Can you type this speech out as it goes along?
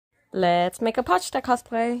Let's make a Pochita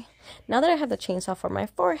cosplay. Now that I have the chainsaw for my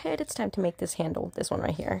forehead, it's time to make this handle, this one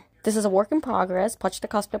right here. This is a work in progress, Pochita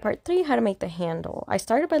cosplay part 3, how to make the handle. I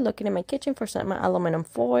started by looking in my kitchen for some aluminum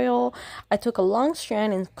foil. I took a long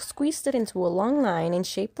strand and squeezed it into a long line and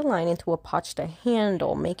shaped the line into a Pochita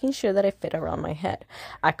handle, making sure that it fit around my head.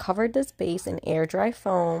 I covered this base in air dry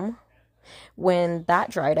foam. When that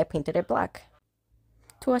dried, I painted it black.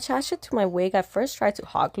 To attach it to my wig, I first tried to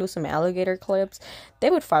hot glue some alligator clips.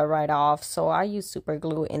 They would fly right off, so I used super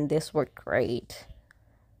glue and this worked great.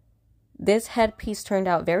 This headpiece turned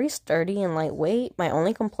out very sturdy and lightweight. My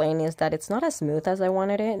only complaint is that it's not as smooth as I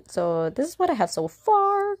wanted it. So this is what I have so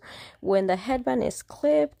far. When the headband is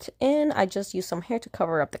clipped in, I just use some hair to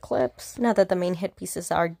cover up the clips. Now that the main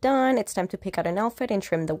headpieces are done, it's time to pick out an outfit and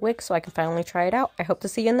trim the wig so I can finally try it out. I hope to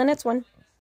see you in the next one.